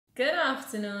Good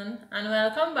afternoon and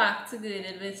welcome back to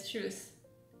Girded with Truth.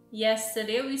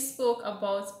 Yesterday we spoke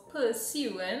about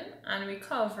pursuing and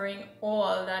recovering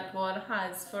all that God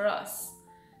has for us.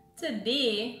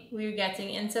 Today we're getting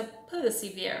into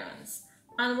perseverance.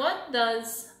 And what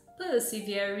does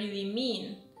persevere really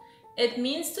mean? It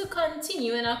means to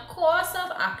continue in a course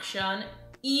of action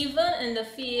even in the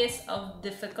face of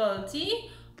difficulty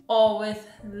or with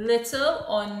little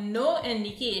or no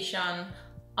indication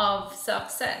of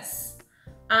success.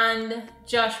 And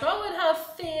Joshua would have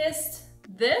faced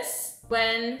this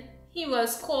when he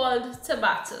was called to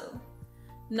battle.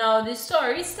 Now the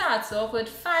story starts off with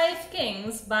 5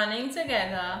 kings banding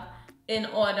together in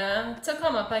order to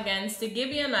come up against the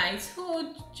Gibeonites,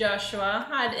 who Joshua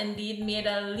had indeed made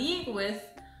a league with,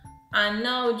 and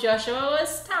now Joshua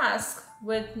was tasked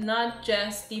with not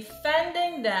just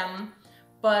defending them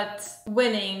but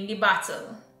winning the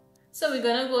battle. So we're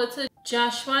going to go to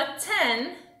Joshua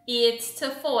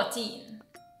 10:8-14,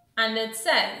 and it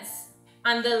says,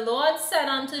 "And the Lord said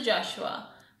unto Joshua,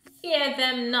 Fear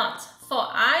them not, for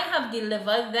I have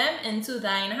delivered them into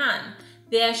thine hand.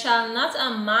 There shall not a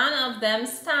man of them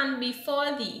stand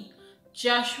before thee.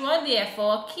 Joshua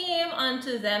therefore came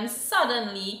unto them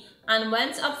suddenly, and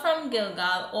went up from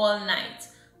Gilgal all night.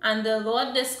 And the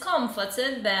Lord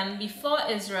discomforted them before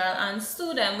Israel, and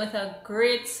slew them with a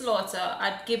great slaughter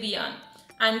at Gibeon,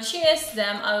 and chased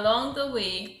them along the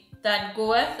way that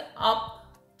goeth up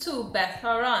to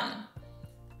Beth-horon,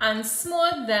 and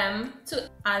smote them to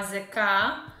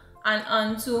Azekah and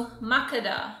unto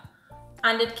Makkedah.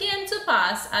 And it came to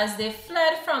pass, as they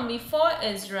fled from before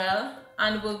Israel,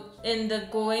 and were in the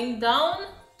going down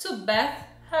to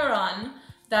Beth-horon,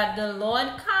 that the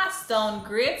Lord cast down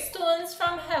great stones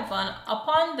from heaven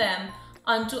upon them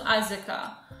unto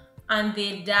Azekah, and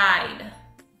they died.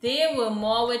 They were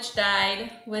more which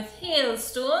died with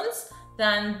hailstones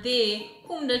than they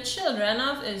whom the children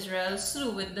of Israel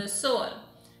slew with the sword.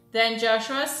 Then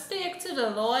Joshua spake to the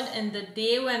Lord in the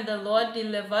day when the Lord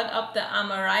delivered up the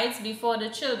Amorites before the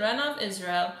children of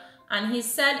Israel, and he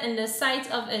said in the sight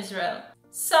of Israel,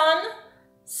 Sun,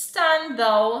 stand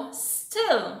thou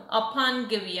still upon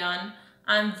Gibeon,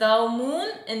 and thou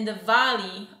moon in the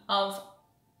valley of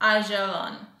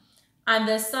Ajalon. And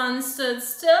the sun stood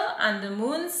still, and the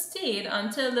moon stayed,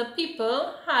 until the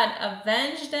people had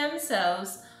avenged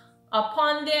themselves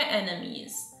upon their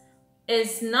enemies.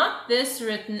 Is not this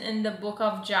written in the book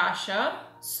of Joshua?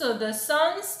 So the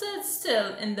sun stood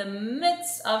still in the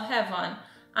midst of heaven,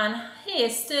 and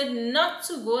hasted not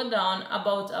to go down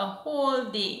about a whole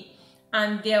day.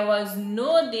 And there was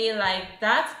no day like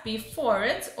that before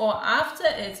it or after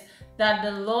it, that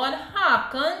the Lord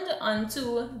hearkened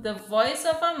unto the voice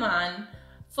of a man,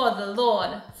 for the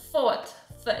Lord fought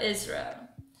for Israel."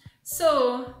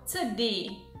 So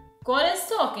today, God is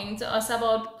talking to us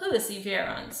about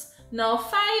perseverance. Now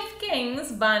 5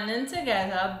 kings banding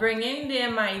together, bringing their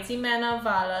mighty men of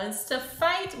valor to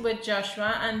fight with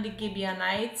Joshua and the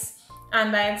Gibeonites,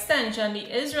 and by extension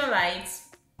the Israelites,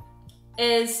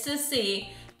 is to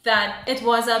say that it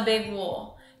was a big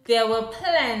war. There were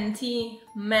plenty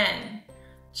men.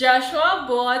 Joshua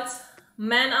brought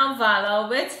men of valor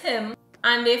with him,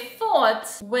 and they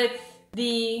fought with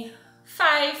the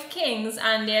 5 kings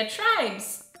and their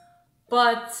tribes.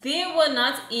 But they were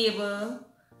not able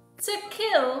to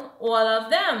kill all of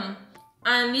them.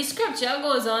 And the scripture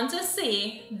goes on to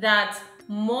say that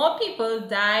more people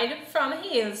died from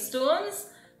hailstones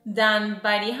than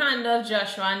by the hand of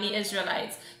Joshua and the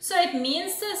Israelites. So it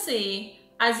means to say,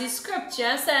 as the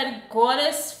scripture said, God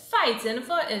is fighting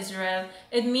for Israel.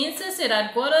 It means to say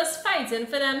that God was fighting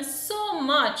for them so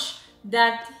much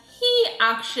that he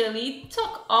actually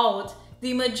took out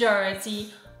the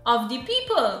majority of the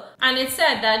people. And it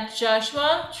said that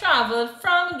Joshua traveled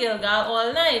from Gilgal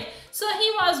all night. So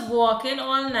he was walking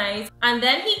all night, and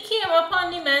then he came upon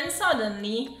the men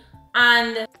suddenly,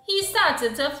 and he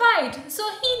started to fight. So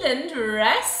he didn't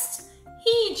rest,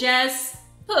 he just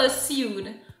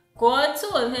pursued. God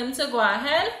told him to go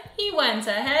ahead, he went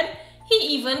ahead. He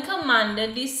even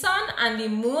commanded the sun and the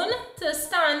moon to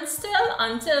stand still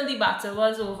until the battle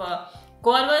was over.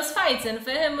 God was fighting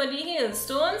for him with the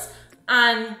hailstones,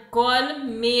 and God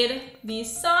made the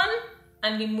sun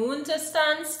and the moon to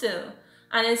stand still.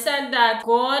 And it said that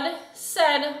God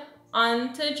said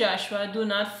unto Joshua, "Do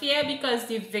not fear, because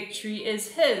the victory is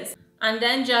his." And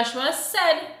then Joshua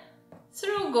said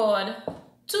through God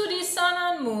to the sun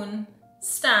and moon,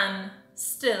 "Stand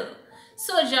still."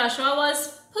 So Joshua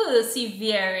was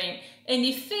persevering in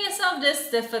the face of this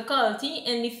difficulty,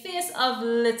 in the face of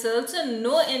little to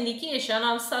no indication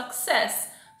of success.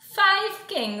 5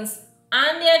 kings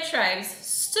and their tribes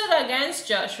stood against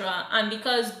Joshua, and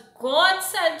because God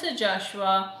said to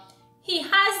Joshua, he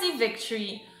has the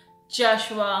victory,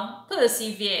 Joshua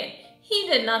persevered. He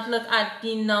did not look at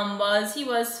the numbers he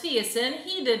was facing.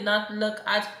 He did not look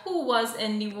at who was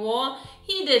in the war.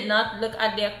 He did not look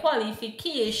at their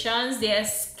qualifications, their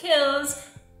skills,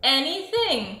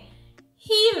 anything.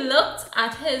 He looked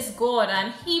at his God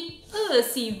and he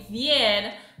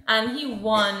persevered and he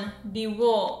won the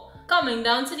war. Coming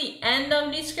down to the end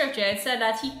of the scripture, it said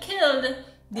that he killed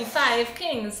the 5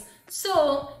 kings.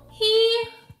 So he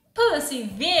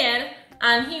persevered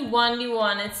and he won the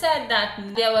war. And it said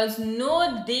that there was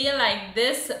no day like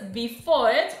this before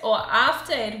it or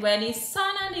after it where the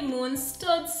sun and the moon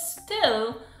stood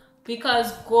still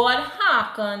because God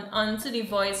hearkened unto the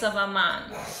voice of a man.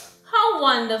 How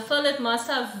wonderful it must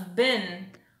have been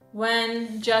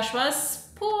when Joshua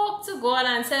spoke to God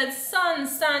and said, sun,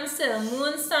 stand still,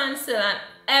 moon, stand still, and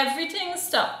everything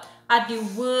stopped at the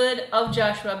word of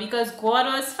Joshua because God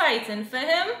was fighting for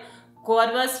him.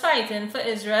 God was fighting for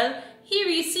Israel. He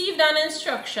received an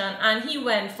instruction and he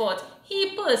went forth.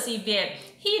 He persevered.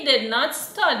 He did not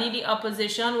study the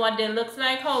opposition, what they looked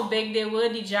like, how big they were,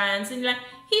 the giants.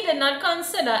 He did not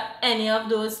consider any of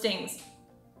those things.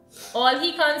 All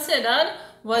he considered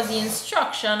was the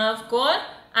instruction of God,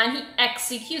 and he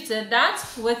executed that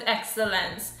with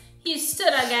excellence. He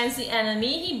stood against the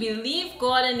enemy. He believed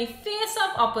God in the face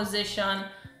of opposition,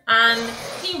 and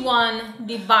he won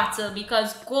the battle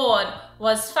because God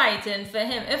was fighting for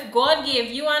him. If God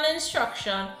gave you an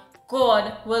instruction,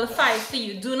 God will fight for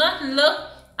you. Do not look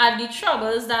at the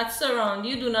troubles that surround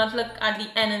you. Do not look at the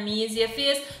enemies you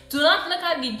face. Do not look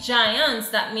at the giants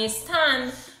that may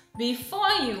stand before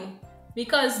you,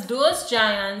 because those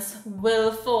giants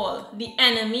will fall. The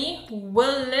enemy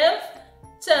will live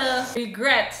to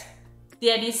regret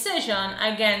their decision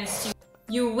against you.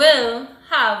 You will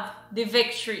have the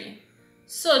victory.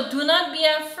 So do not be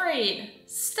afraid.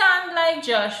 Stand like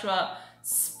Joshua.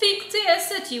 Speak to your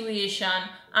situation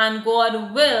and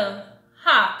God will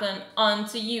hearken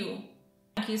unto you.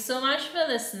 Thank you so much for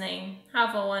listening.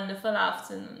 Have a wonderful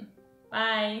afternoon.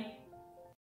 Bye.